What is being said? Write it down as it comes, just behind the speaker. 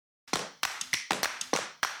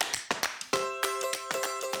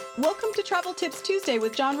Welcome to Travel Tips Tuesday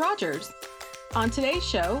with John Rogers. On today's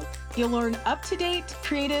show, you'll learn up-to-date,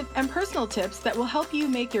 creative, and personal tips that will help you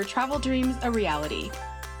make your travel dreams a reality.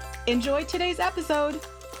 Enjoy today's episode.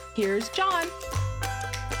 Here's John.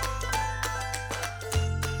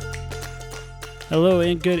 Hello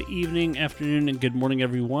and good evening, afternoon, and good morning,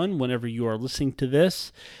 everyone, whenever you are listening to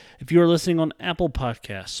this. If you are listening on Apple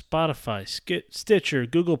Podcasts, Spotify, Stitcher,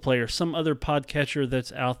 Google Play, or some other podcatcher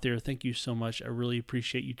that's out there, thank you so much. I really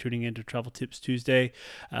appreciate you tuning in to Travel Tips Tuesday.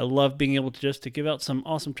 I love being able to give out some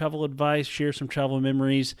awesome travel advice, share some travel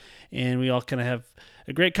memories, and we all kind of have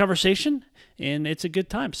a great conversation, and it's a good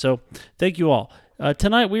time. So thank you all.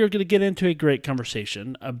 Tonight, we are going to get into a great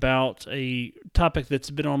conversation about a topic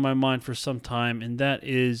that's been on my mind for some time, and that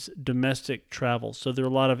is domestic travel. So there are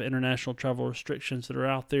a lot of international travel restrictions that are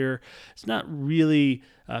out there. It's not really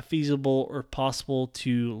feasible or possible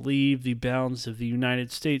to leave the bounds of the United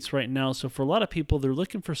States right now. So for a lot of people, they're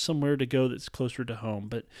looking for somewhere to go that's closer to home.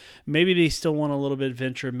 But maybe they still want a little bit of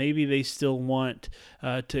adventure. Maybe they still want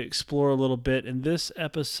to explore a little bit. And this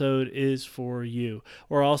episode is for you.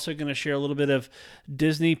 We're also going to share a little bit of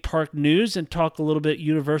Disney park news and talk a little bit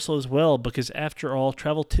Universal as well. Because after all,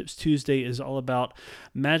 Travel Tips Tuesday is all about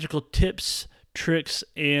magical tips, tricks,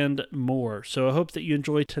 and more. So I hope that you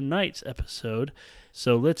enjoy tonight's episode.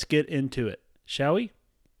 So let's get into it, shall we?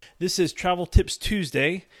 This is Travel Tips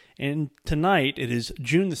Tuesday, and tonight it is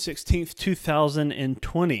June the 16th,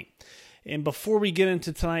 2020. And before we get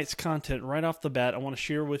into tonight's content, right off the bat, I want to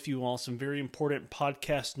share with you all some very important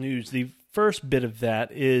podcast news. The first bit of that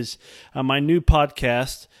is my new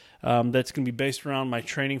podcast that's going to be based around my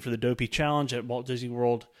training for the Dopey Challenge at Walt Disney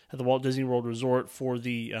World, at the Walt Disney World Resort for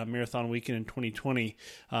the Marathon Weekend in 2020.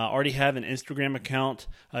 Already have an Instagram account.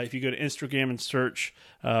 If you go to Instagram and search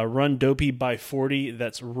Run Dopey by 40,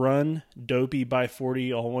 that's Run Dopey by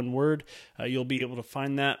 40, all one word, you'll be able to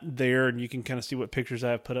find that there, and you can kind of see what pictures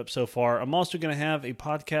I have put up so far. I'm also going to have a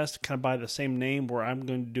podcast kind of by the same name where I'm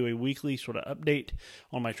going to do a weekly sort of update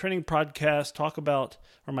on my training podcast,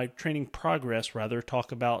 my training progress,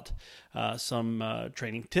 talk about some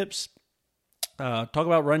training tips. Talk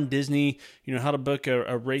about Run Disney, how to book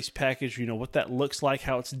a race package, what that looks like,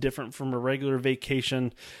 how it's different from a regular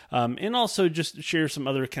vacation, and also just share some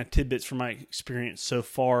other kind of tidbits from my experience so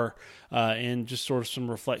far, and just sort of some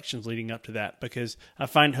reflections leading up to that, because I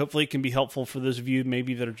find hopefully it can be helpful for those of you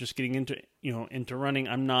maybe that are just getting into running.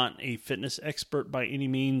 I'm not a fitness expert by any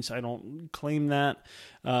means. I don't claim that,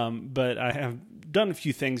 but I have done a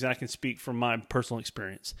few things and I can speak from my personal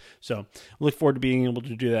experience. So I look forward to being able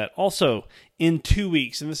to do that. Also, in 2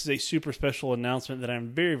 weeks, and this is a super special announcement that I'm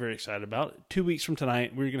very, very excited about. 2 weeks from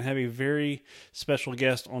tonight, we're going to have a very special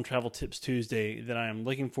guest on Travel Tips Tuesday that I am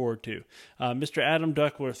looking forward to. Mr. Adam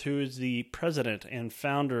Duckworth, who is the president and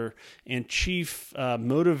founder and chief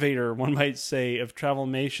motivator, one might say, of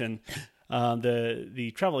Travelmation,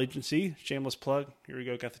 the travel agency. Shameless plug. Here we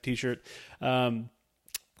go. Got the t-shirt.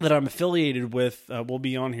 That I'm affiliated with will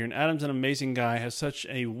be on here. And Adam's an amazing guy, has such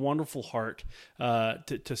a wonderful heart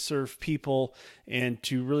to serve people and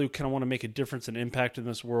to really kind of want to make a difference and impact in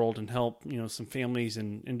this world and help, some families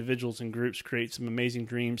and individuals and groups create some amazing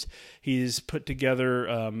dreams. He's put together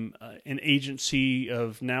an agency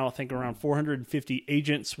of now, I think, around 450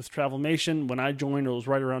 agents with Travelmation. When I joined, it was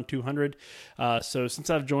right around 200. So since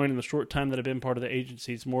I've joined in the short time that I've been part of the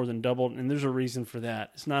agency, it's more than doubled. And there's a reason for that.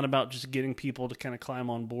 It's not about just getting people to kind of climb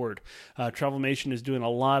on board. Travelmation is doing a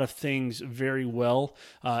lot of things very well,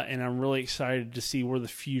 and I'm really excited to see where the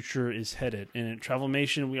future is headed. And at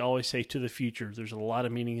Travelmation, we always say to the future. There's a lot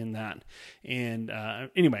of meaning in that. And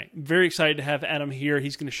anyway, very excited to have Adam here.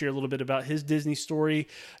 He's going to share a little bit about his Disney story.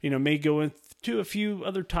 May go into a few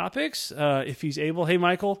other topics if he's able. Hey,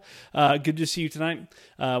 Michael, good to see you tonight.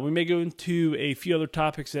 We may go into a few other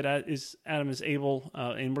topics that Adam is able,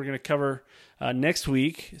 and we're going to cover next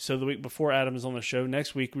week. So the week before Adam is on the show,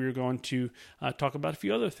 next week we are going to talk about a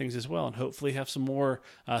few other things as well, and hopefully have some more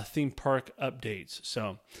theme park updates.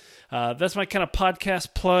 So that's my kind of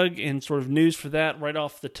podcast plug and sort of news for that right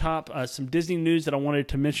off the top. Some Disney news that I wanted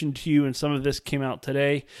to mention to you, and some of this came out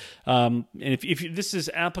today. And if this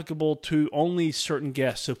is applicable to only certain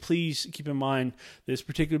guests, so please keep in mind this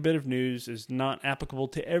particular bit of news is not applicable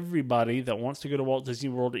to everybody that wants to go to Walt Disney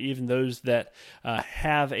World, or even those that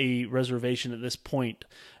have a reservation at this point.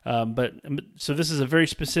 So this is a very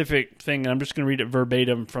specific thing, and I'm just going to read it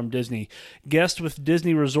verbatim from Disney. Guests with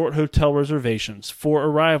Disney Resort Hotel reservations for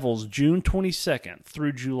arrivals June 22nd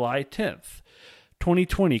through July 10th.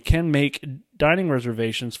 2020 can make dining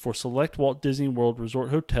reservations for select Walt Disney World Resort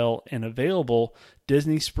Hotel and available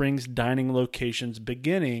Disney Springs dining locations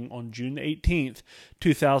beginning on June 18th,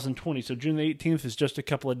 2020. So June 18th is just a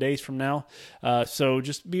couple of days from now. So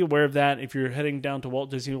just be aware of that. If you're heading down to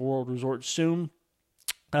Walt Disney World Resort soon,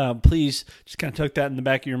 please just kind of tuck that in the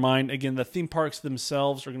back of your mind. Again, the theme parks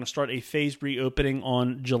themselves are going to start a phased reopening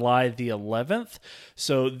on July the 11th.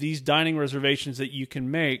 So these dining reservations that you can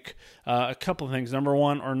make, a couple of things. Number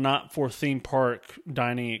one, are not for theme park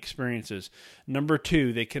dining experiences. Number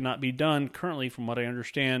two, they cannot be done currently, from what I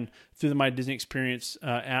understand, through the My Disney Experience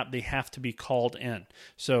app. They have to be called in.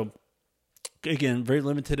 So again, very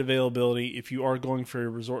limited availability. If you are going for a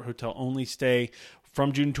resort hotel only stay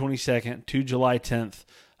from June 22nd to July 10th,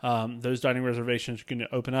 those dining reservations are going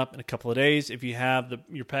to open up in a couple of days. If you have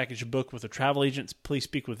your package booked with a travel agent, please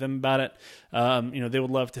speak with them about it. They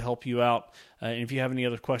would love to help you out. And if you have any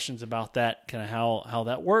other questions about that, kind of how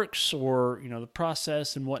that works, or the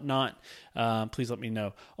process and whatnot, please let me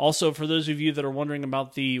know. Also, for those of you that are wondering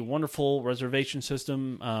about the wonderful reservation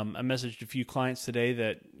system, I messaged a few clients today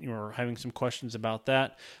that are having some questions about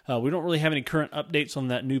that. We don't really have any current updates on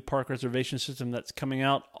that new park reservation system that's coming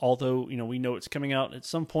out, although we know it's coming out at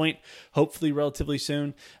some point, hopefully relatively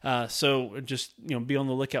soon. So just be on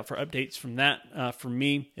the lookout for updates from that. For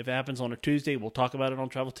me, if it happens on a Tuesday, we'll talk about it on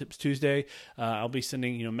Travel Tips Tuesday. I'll be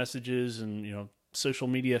sending messages and social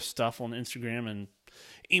media stuff on Instagram and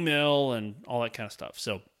email and all that kind of stuff.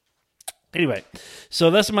 So anyway,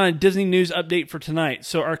 so that's my Disney news update for tonight.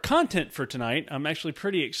 So our content for tonight, I'm actually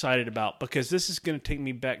pretty excited about, because this is going to take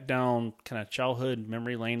me back down kind of childhood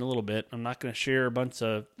memory lane a little bit. I'm not going to share a bunch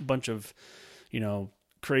of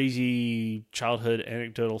crazy childhood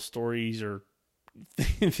anecdotal stories or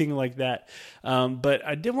anything like that. But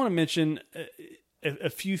I did want to mention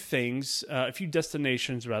a few things, a few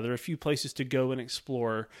destinations, rather, a few places to go and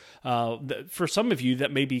explore. For some of you,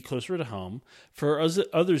 that may be closer to home. For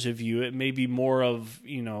others of you, it may be more of,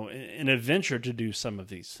 an adventure to do some of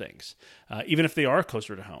these things, even if they are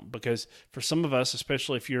closer to home. Because for some of us,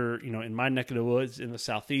 especially if you're, in my neck of the woods in the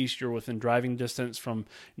Southeast, you're within driving distance from,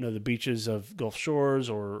 the beaches of Gulf Shores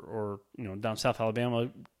or down South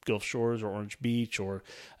Alabama, Gulf Shores or Orange Beach, or,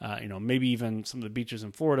 maybe even some of the beaches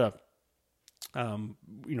in Florida. All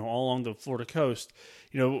along the Florida coast,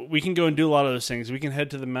 we can go and do a lot of those things. We can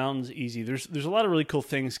head to the mountains easy. There's a lot of really cool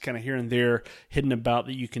things kind of here and there hidden about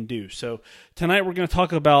that you can do. So tonight we're going to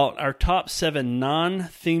talk about our top 7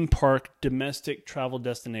 non-theme park domestic travel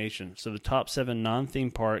destinations. So the top 7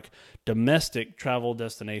 non-theme park domestic travel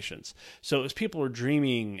destinations. So as people are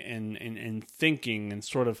dreaming and thinking and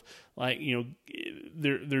sort of like,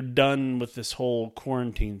 they're done with this whole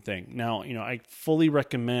quarantine thing. Now, I fully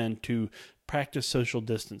recommend to practice social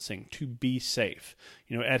distancing, to be safe,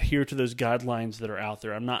 adhere to those guidelines that are out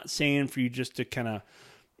there. I'm not saying for you just to kind of,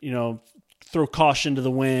 throw caution to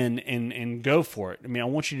the wind and go for it. I mean, I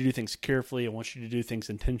want you to do things carefully. I want you to do things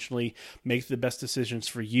intentionally, make the best decisions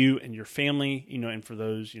for you and your family, and for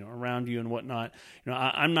those, around you and whatnot.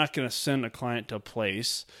 I'm not going to send a client to a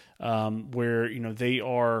place, where, they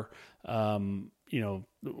are,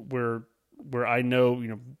 where I know,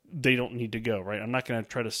 they don't need to go, right? I'm not going to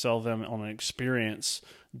try to sell them on an experience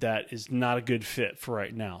that is not a good fit for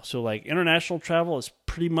right now. So like international travel is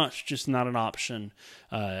pretty much just not an option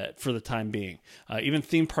for the time being. Even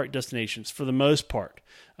theme park destinations, for the most part.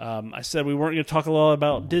 I said we weren't going to talk a lot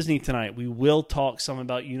about Disney tonight. We will talk some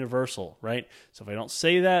about Universal, right? So if I don't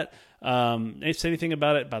say that, say anything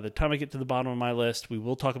about it, by the time I get to the bottom of my list, we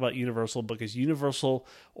will talk about Universal, because Universal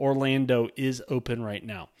Orlando is open right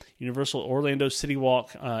now. Universal Orlando City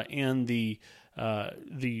Walk and the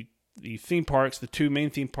theme parks, the 2 main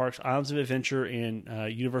theme parks, Islands of Adventure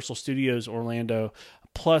and Universal Studios Orlando,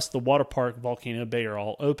 plus the water park Volcano Bay, are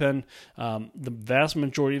all open. The vast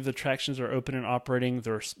majority of the attractions are open and operating.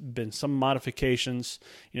 There's been some modifications,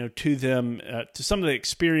 to them, to some of the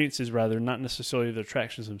experiences, rather, not necessarily the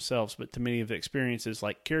attractions themselves, but to many of the experiences,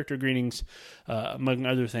 like character greetings, among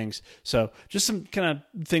other things. So just some kind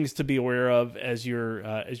of things to be aware of as you're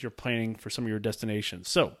planning for some of your destinations.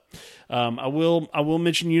 So I will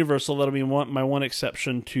mention Universal. That'll be my one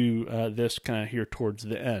exception to this kind of here towards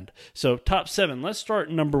the end. So top 7. Let's start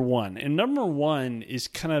number 1. And number 1 is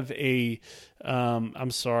kind of a,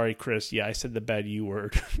 I'm sorry, Chris. Yeah, I said the bad U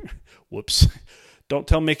word. Whoops. Don't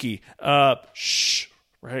tell Mickey. Shh.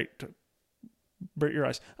 Right. Burn your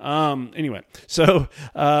eyes. Anyway, so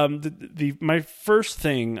my first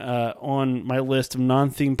thing on my list of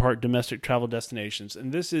non-theme park domestic travel destinations,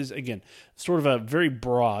 and this is, again, sort of a very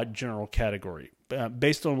broad general category,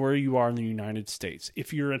 based on where you are in the United States.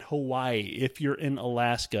 If you're in Hawaii, if you're in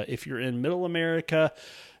Alaska, if you're in Middle America,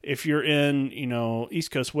 if you're in,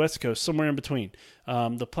 East Coast, West Coast, somewhere in between,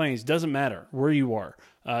 the plains, doesn't matter where you are.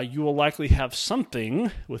 You will likely have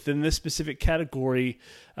something within this specific category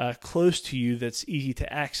close to you that's easy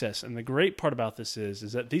to access. And the great part about this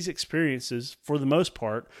is that these experiences, for the most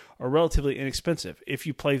part, are relatively inexpensive if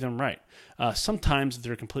you play them right. Sometimes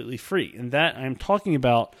they're completely free. And that I'm talking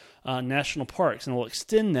about national parks, and we'll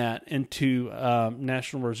extend that into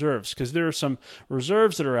national reserves, because there are some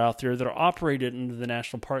reserves that are out there that are operated under the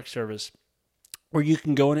National Park Service, where you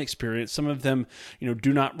can go and experience. Some of them,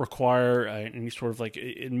 do not require any sort of like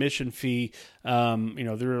admission fee. There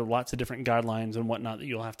are lots of different guidelines and whatnot that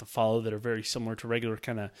you'll have to follow that are very similar to regular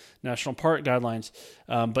kind of national park guidelines.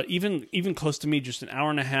 But even close to me, just an hour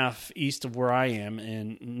and a half east of where I am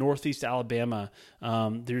in northeast Alabama,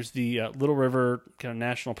 there's the Little River kind of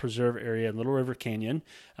National Preserve area, Little River Canyon,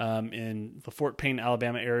 in the Fort Payne,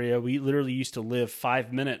 Alabama area. We literally used to live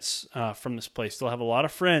 5 minutes from this place. Still have a lot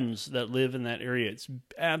of friends that live in that area. It's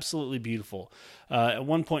absolutely beautiful. At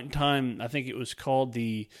one point in time, I think it was called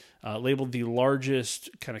labeled the largest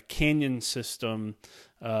kind of canyon system,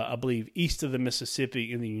 I believe, east of the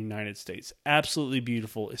Mississippi in the United States. Absolutely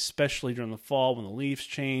beautiful, especially during the fall when the leaves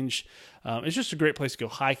change. It's just a great place to go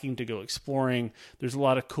hiking, to go exploring. There's a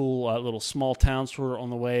lot of cool little small towns sort of on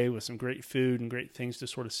the way with some great food and great things to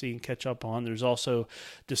sort of see and catch up on. There's also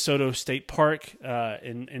DeSoto State Park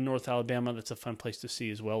in North Alabama. That's a fun place to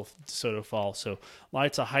see as well with DeSoto Falls. So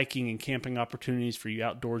lots of hiking and camping opportunities for you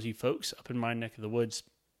outdoorsy folks up in my neck of the woods.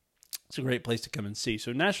 It's a great place to come and see.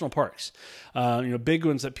 So national parks, big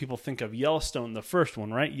ones that people think of. Yellowstone, the first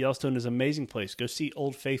one, right? Yellowstone is an amazing place. Go see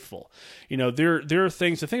Old Faithful. There are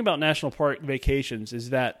things. The thing about national park vacations is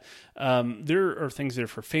that there are things there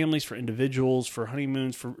for families, for individuals, for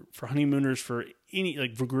honeymoons, for honeymooners, for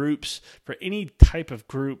for groups, for any type of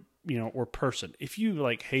group, or person. If you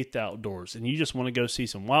hate the outdoors and you just want to go see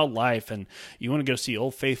some wildlife and you want to go see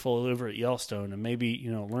Old Faithful over at Yellowstone and maybe,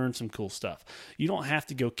 learn some cool stuff, you don't have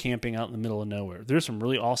to go camping out in the middle of nowhere. There's some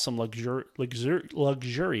really awesome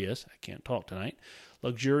luxurious, I can't talk tonight,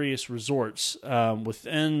 luxurious resorts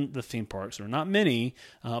within the theme parks. There are not many,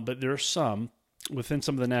 but there are some within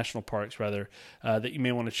some of the national parks, that you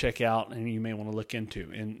may want to check out and you may want to look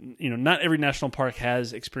into. And, not every national park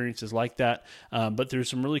has experiences like that, but there's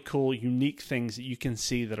some really cool, unique things that you can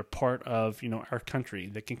see that are part of, our country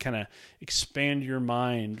that can kind of expand your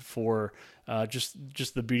mind for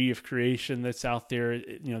just the beauty of creation that's out there.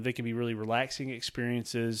 They can be really relaxing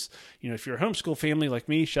experiences. If you're a homeschool family like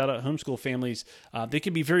me, shout out homeschool families, they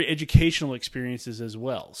can be very educational experiences as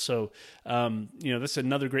well. So, that's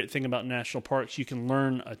another great thing about national parks. You can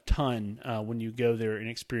learn a ton when you go there and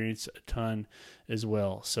experience a ton as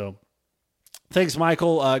well. So thanks,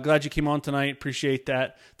 Michael. Glad you came on tonight. Appreciate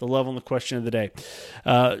that. The love on the question of the day.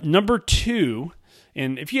 Number 2.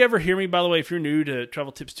 And if you ever hear me, by the way, if you're new to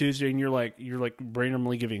Travel Tips Tuesday and you're like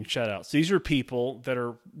randomly giving shout outs, these are people that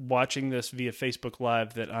are watching this via Facebook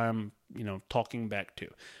Live that I'm, talking back to,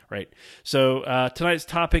 right? So tonight's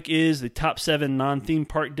topic is the top 7 non-theme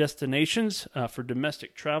park destinations for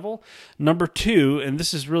domestic travel. Number 2, and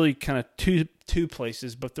this is really kind of two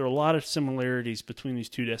places, but there are a lot of similarities between these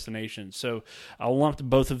two destinations. So I'll lump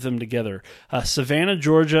both of them together. Savannah,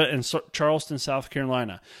 Georgia, and Charleston, South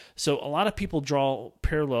Carolina. So a lot of people draw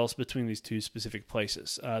parallels between these two specific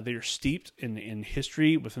places. They are steeped in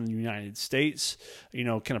history within the United States,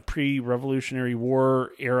 kind of pre-Revolutionary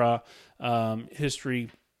War era history.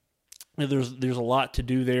 There's a lot to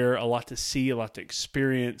do there, a lot to see, a lot to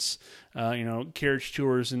experience. Carriage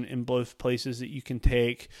tours in both places that you can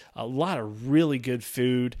take. A lot of really good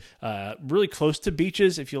food, really close to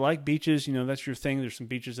beaches. If you like beaches, that's your thing. There's some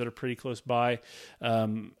beaches that are pretty close by.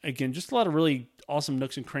 Again, just a lot of really awesome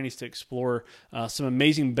nooks and crannies to explore. Some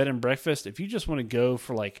amazing bed and breakfast. If you just want to go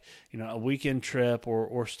for a weekend trip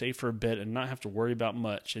or stay for a bit and not have to worry about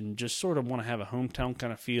much and just sort of want to have a hometown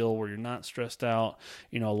kind of feel where you're not stressed out.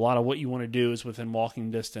 A lot of what you want to do is within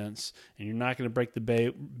walking distance and you're not going to break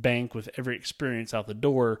the bank with every experience out the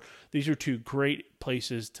door. These are 2 great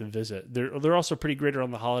places to visit. They're also pretty great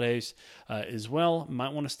around the holidays as well.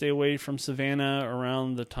 Might want to stay away from Savannah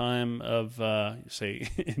around the time of, say,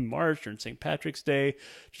 in March or in St. Patrick's Day.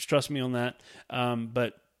 Just trust me on that.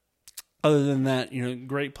 But other than that,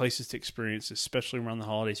 great places to experience, especially around the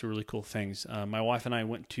holidays, are really cool things. My wife and I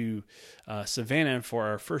went to Savannah for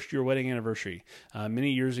our first-year wedding anniversary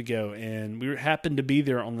many years ago, and we happened to be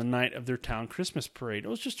there on the night of their town Christmas parade. It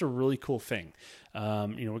was just a really cool thing.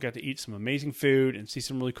 We got to eat some amazing food and see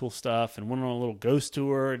some really cool stuff, and went on a little ghost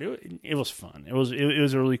tour. It was fun. It was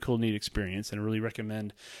a really cool, neat experience, and I really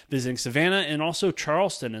recommend visiting Savannah and also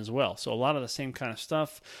Charleston as well. So a lot of the same kind of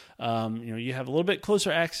stuff. You have a little bit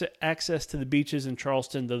closer access to the beaches in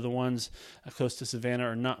Charleston, though the ones close to Savannah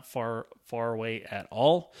are not far away at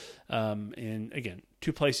all. And again,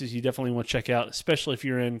 two places you definitely want to check out, especially if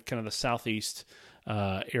you're in kind of the southeast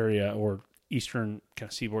area or eastern kind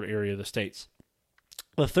of seaboard area of the states.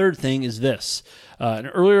 The third thing is this. And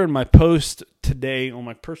earlier in my post today on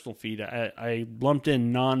my personal feed, I lumped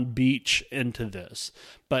in non-beach into this.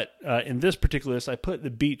 But in this particular list, I put the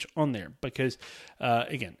beach on there because,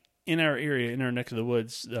 again, in our area, in our neck of the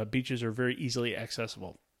woods, beaches are very easily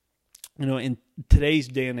accessible. In today's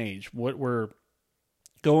day and age, what we're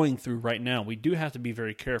going through right now, we do have to be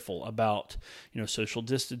very careful about, social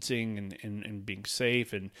distancing and being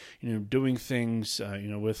safe and, doing things,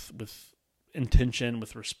 with intention,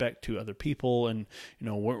 with respect to other people and,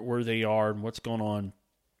 where they are and what's going on.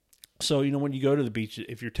 So, when you go to the beach,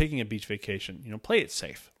 if you're taking a beach vacation, play it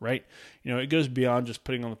safe, right? It goes beyond just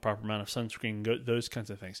putting on the proper amount of sunscreen, those kinds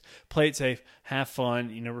of things. Play it safe, have fun,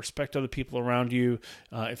 respect other people around you.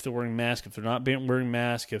 If they're wearing masks, if they're not wearing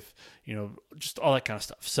masks, if, just all that kind of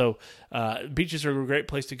stuff. So, beaches are a great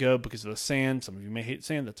place to go because of the sand. Some of you may hate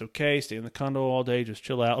sand. That's okay. Stay in the condo all day. Just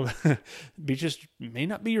chill out. Beaches may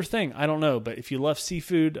not be your thing. I don't know. But if you love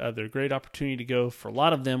seafood, they're a great opportunity to go for a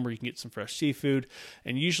lot of them where you can get some fresh seafood.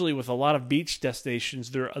 And usually with a lot of beach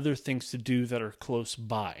destinations, there are other things to do that are close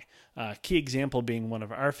by. Key example being one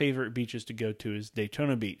of our favorite beaches to go to is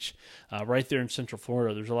Daytona Beach, right there in Central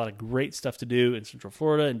Florida. There's a lot of great stuff to do in Central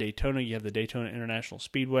Florida. In Daytona, you have the Daytona International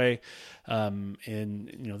Speedway, and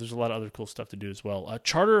there's a lot of other cool stuff to do as well.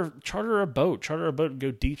 Charter a boat and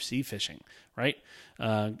go deep sea fishing. Right?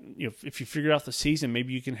 If you figure out the season,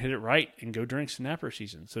 maybe you can hit it right and go during snapper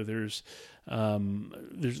season. So there's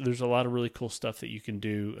a lot of really cool stuff that you can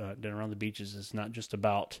do around the beaches. It's not just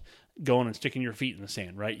about going and sticking your feet in the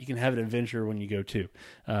sand, right? You can have an adventure when you go too.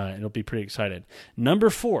 And it'll be pretty exciting. Number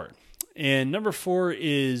 4. And number 4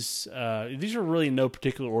 is, these are really in no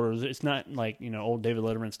particular order. It's not like, old David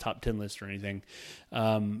Letterman's top 10 list or anything.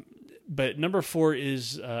 But number 4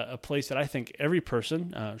 is a place that I think every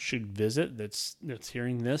person should visit that's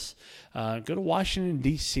hearing this. Go to Washington,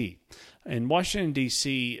 D.C. And Washington,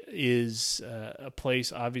 D.C. is a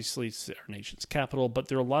place, obviously it's our nation's capital, but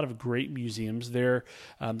there are a lot of great museums there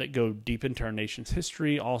that go deep into our nation's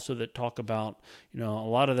history, also that talk about, a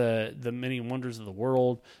lot of the many wonders of the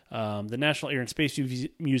world. The National Air and Space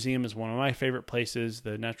Museum is one of my favorite places.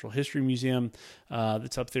 The Natural History Museum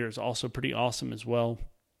that's up there is also pretty awesome as well.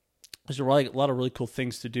 There's a lot of really cool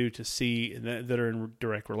things to do, to see that are in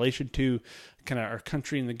direct relation to kind of our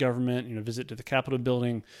country and the government. Visit to the Capitol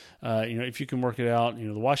building. If you can work it out.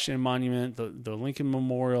 The Washington Monument, the Lincoln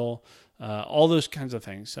Memorial. All those kinds of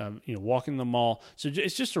things, walking the mall. So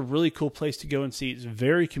it's just a really cool place to go and see. It's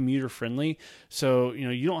very commuter friendly. So,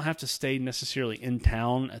 you don't have to stay necessarily in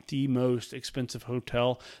town at the most expensive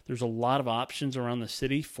hotel. There's a lot of options around the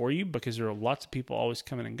city for you because there are lots of people always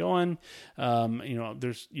coming and going.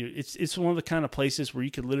 It's one of the kind of places where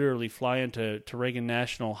you could literally fly into Reagan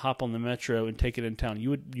National, hop on the metro and take it in town.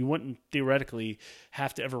 You wouldn't theoretically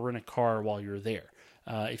have to ever rent a car while you're there.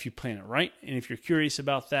 If you plan it right. And if you're curious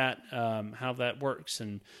about that, how that works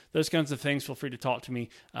and those kinds of things, feel free to talk to me.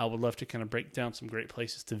 I would love to kind of break down some great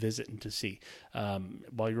places to visit and to see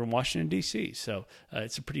while you're in Washington, D.C. So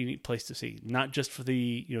it's a pretty neat place to see, not just for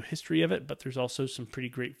the history of it, but there's also some pretty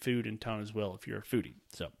great food in town as well if you're a foodie.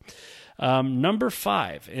 So number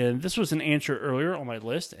 5, and this was an answer earlier on my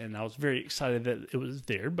list, and I was very excited that it was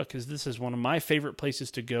there because this is one of my favorite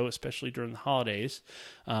places to go, especially during the holidays.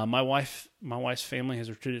 My wife's family has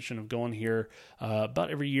a tradition of going here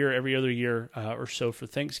about every other year or so for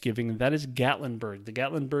Thanksgiving, and that is Gatlinburg, the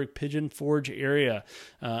Gatlinburg Pigeon Forge area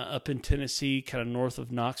up in Tennessee, kind of north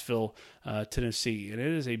of Knoxville, Tennessee. And it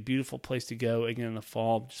is a beautiful place to go, again, in the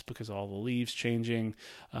fall, just because of all the leaves changing.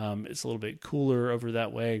 It's a little bit cooler over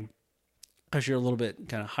that way, because you're a little bit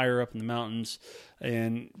kind of higher up in the mountains,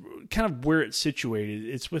 and kind of where it's situated,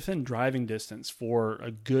 it's within driving distance for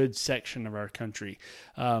a good section of our country.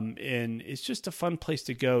 And it's just a fun place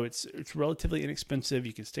to go. It's relatively inexpensive.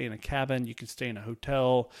 You can stay in a cabin, you can stay in a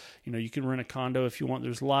hotel, you can rent a condo if you want.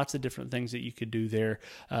 There's lots of different things that you could do there.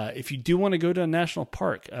 If you do want to go to a national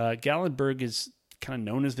park, Gatlinburg is kind of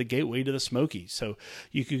known as the gateway to the Smokies. So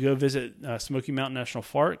you could go visit Smoky Mountain National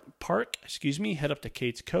Park, head up to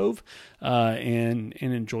Cates Cove and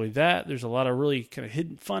enjoy that. There's a lot of really kind of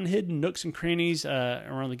hidden nooks and crannies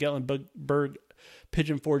around the Gatlinburg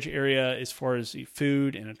Pigeon Forge area as far as the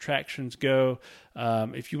food and attractions go.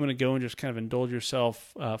 If you want to go and just kind of indulge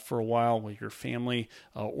yourself for a while with your family,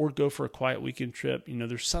 or go for a quiet weekend trip,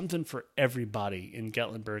 there's something for everybody in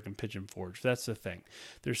Gatlinburg and Pigeon Forge. That's the thing.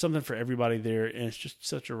 There's something for everybody there, and it's just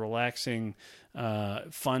such a relaxing,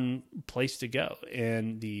 fun place to go.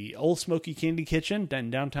 And the Old Smoky Candy Kitchen in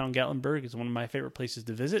downtown Gatlinburg is one of my favorite places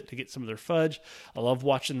to visit to get some of their fudge. I love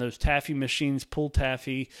watching those taffy machines pull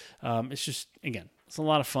taffy. It's just, again, it's a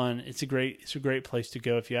lot of fun. It's a great place to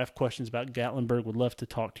go. If you have questions about Gatlinburg, would love to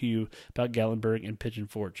talk to you about Gatlinburg and Pigeon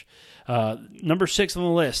Forge. Number 6 on the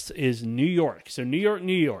list is New York. So New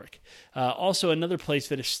York. Also another place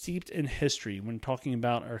that is steeped in history when talking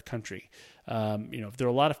about our country. There are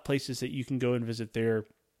a lot of places that you can go and visit there,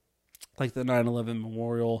 like the 9/11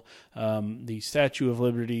 Memorial, the Statue of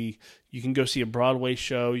Liberty. You can go see a Broadway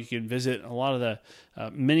show. You can visit a lot of the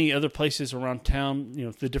many other places around town.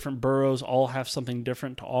 The different boroughs all have something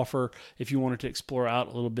different to offer if you wanted to explore out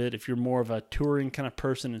a little bit. If you're more of a touring kind of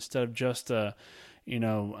person instead of just, I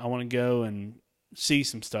want to go and see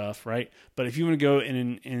some stuff, right? But if you want to go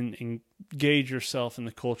and engage yourself in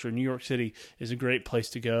the culture, New York City is a great place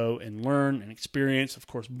to go and learn and experience. Of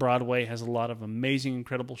course, Broadway has a lot of amazing,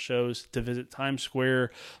 incredible shows to visit. Times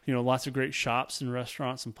Square, lots of great shops and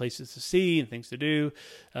restaurants and places to see and things to do.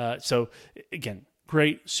 So again,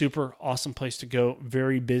 great, super awesome place to go.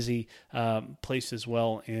 Very busy place as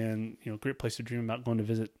well, and great place to dream about going to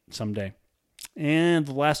visit someday. And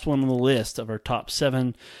the last one on the list of our top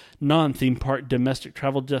 7 non-theme park domestic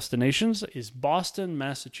travel destinations is Boston,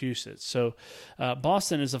 Massachusetts. So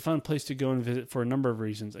Boston is a fun place to go and visit for a number of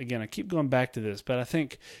reasons. Again, I keep going back to this, but I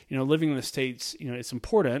think, living in the States, it's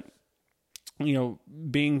important,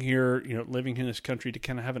 being here, living in this country, to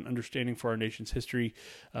kind of have an understanding for our nation's history,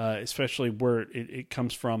 especially where it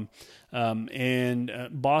comes from. And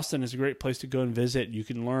Boston is a great place to go and visit. You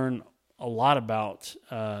can learn a lot about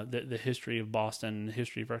the history of Boston and the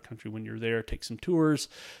history of our country when you're there. Take some tours.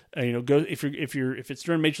 Go if it's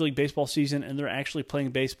during Major League Baseball season and they're actually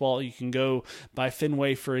playing baseball, you can go by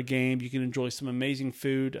Fenway for a game. You can enjoy some amazing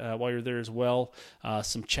food while you're there as well,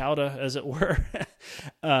 some chowder, as it were,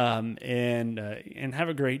 and have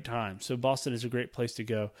a great time. So Boston is a great place to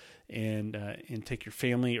go and take your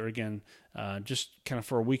family, or again, just kind of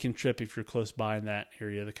for a weekend trip if you're close by in that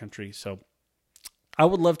area of the country. So I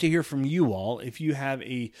would love to hear from you all. If you have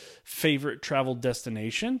a favorite travel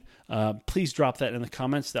destination, please drop that in the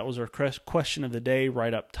comments. That was our question of the day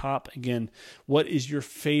right up top. Again, what is your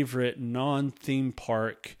favorite non-theme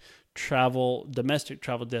park domestic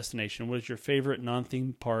travel destination? What is your favorite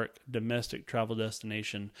non-theme park domestic travel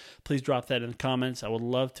destination? Please drop that in the comments. I would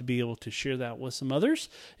love to be able to share that with some others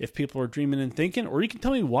if people are dreaming and thinking, or you can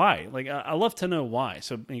tell me why. I love to know why.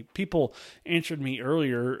 So people answered me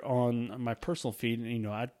earlier on my personal feed, and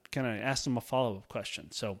I kind of asked them a follow-up question.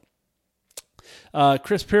 So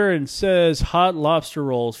Chris Perrin says hot lobster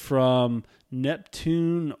rolls from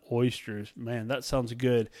Neptune Oysters. Man, that sounds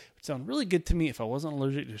good. It would sound really good to me if I wasn't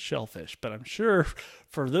allergic to shellfish, but I'm sure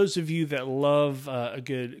for those of you that love a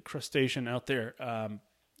good crustacean out there,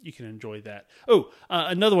 you can enjoy that.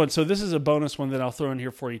 Another one. So this is a bonus one that I'll throw in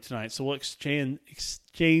here for you tonight. So we'll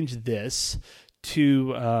exchange this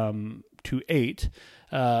to 8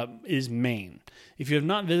 is Maine. If you have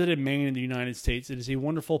not visited Maine in the United States, it is a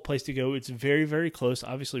wonderful place to go. It's very, very close,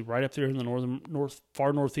 obviously right up there in the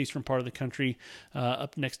far northeastern part of the country,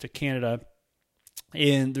 up next to Canada.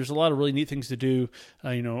 And there's a lot of really neat things to do,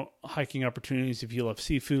 hiking opportunities if you love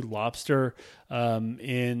seafood, lobster.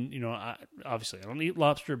 Obviously I don't eat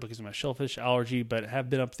lobster because of my shellfish allergy, but have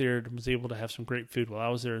been up there and was able to have some great food while I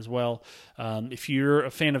was there as well. If you're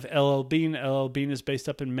a fan of LL Bean is based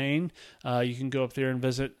up in Maine. You can go up there and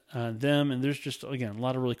visit them. And there's just, again, a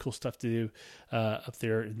lot of really cool stuff to do up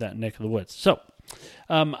there in that neck of the woods. So,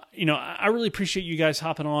 I really appreciate you guys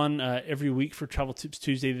hopping on every week for Travel Tips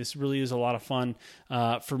Tuesday. This really is a lot of fun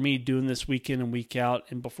for me doing this week in and week out.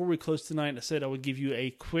 And before we close tonight, I said I would give you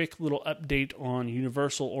a quick little update on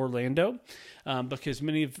Universal Orlando, because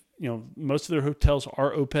most of their hotels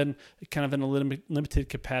are open, kind of in a limited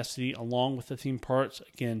capacity, along with the theme parks.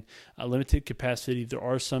 Again, a limited capacity. There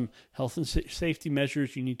are some health and safety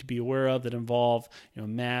measures you need to be aware of that involve,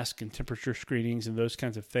 mask and temperature screenings and those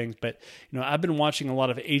kinds of things. But, I've been watching a lot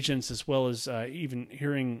of agents, as well as even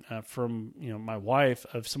hearing from, my wife,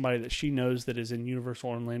 of somebody that she knows that is in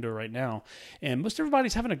Universal Orlando right now. And most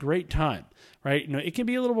everybody's having a great time, right? It can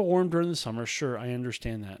be a little bit warm during the summer. Sure, I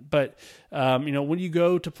understand that. But, when you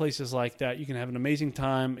go to places like that, you can have an amazing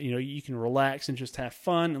time. You can relax and just have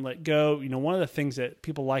fun and let go. One of the things that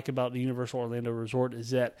people like about the Universal Orlando Resort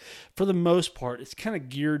is that for the most part, it's kind of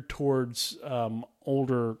geared towards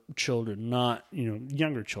older children, not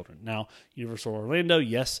younger children. Now, Universal Orlando,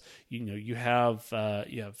 yes, you have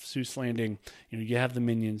Seuss Landing, you have the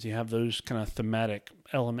Minions, you have those kind of thematic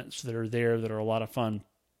elements that are there that are a lot of fun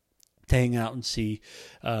to hang out and see.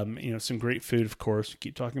 Some great food, of course. We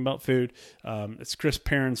keep talking about food. It's Chris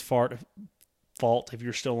Perrin's fault if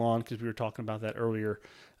you're still on, because we were talking about that earlier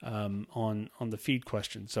on the feed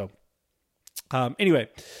question. So go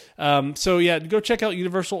check out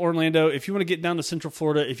Universal Orlando. If you want to get down to Central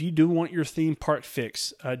Florida, if you do want your theme park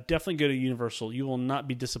fix, definitely go to Universal. You will not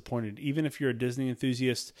be disappointed. Even if you're a Disney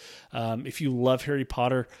enthusiast, if you love Harry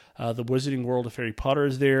Potter, the Wizarding World of Harry Potter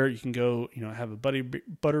is there. You can go, have a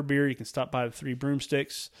butter beer. You can stop by the Three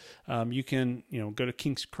Broomsticks. You can, go to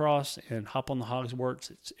King's Cross and hop on the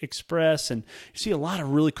Hogwarts Express, and you see a lot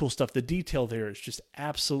of really cool stuff. The detail there is just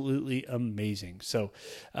absolutely amazing. So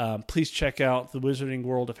please check out the Wizarding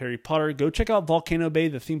World of Harry Potter. Go check out Volcano Bay,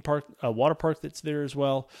 the theme park, water park that's there as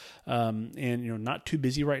well. And not too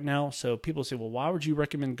busy right now. So people say, well, why would you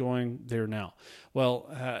recommend going there now?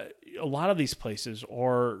 Well, a lot of these places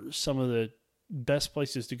are some of the best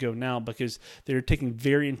places to go now because they're taking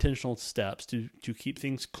very intentional steps to keep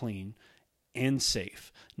things clean and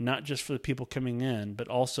safe, not just for the people coming in, but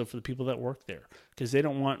also for the people that work there, because they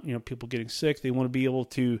don't want people getting sick. They want to be able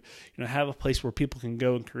to have a place where people can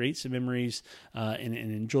go and create some memories and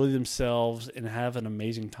enjoy themselves and have an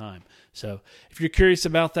amazing time. So if you're curious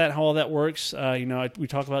about that, how all that works, we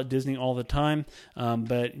talk about Disney all the time,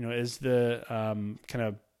 but as the kind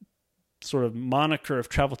of sort of moniker of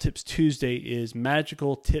Travel Tips Tuesday is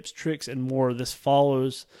magical tips, tricks, and more. This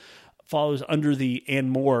follows under the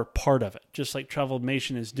and more part of it. Just like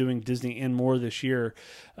Travelmation is doing Disney and more this year,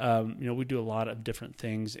 we do a lot of different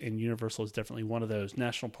things, and Universal is definitely one of those.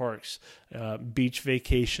 National parks, beach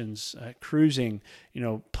vacations, cruising,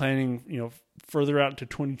 planning, further out into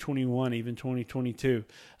 2021, even 2022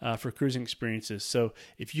 for cruising experiences. So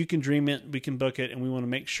if you can dream it, we can book it, and we want to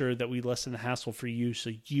make sure that we lessen the hassle for you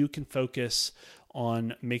so you can focus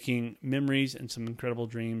on making memories and some incredible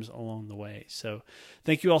dreams along the way. So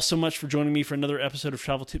thank you all so much for joining me for another episode of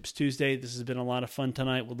Travel Tips Tuesday. This has been a lot of fun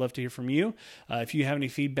tonight. Would love to hear from you. If you have any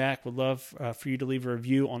feedback, would love for you to leave a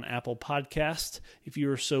review on Apple Podcast. If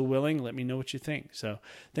you are so willing, let me know what you think. So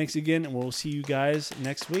thanks again, and we'll see you guys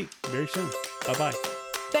next week very soon. Bye-bye.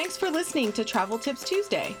 Thanks for listening to Travel Tips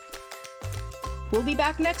Tuesday. We'll be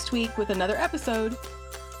back next week with another episode.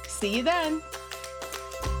 See you then.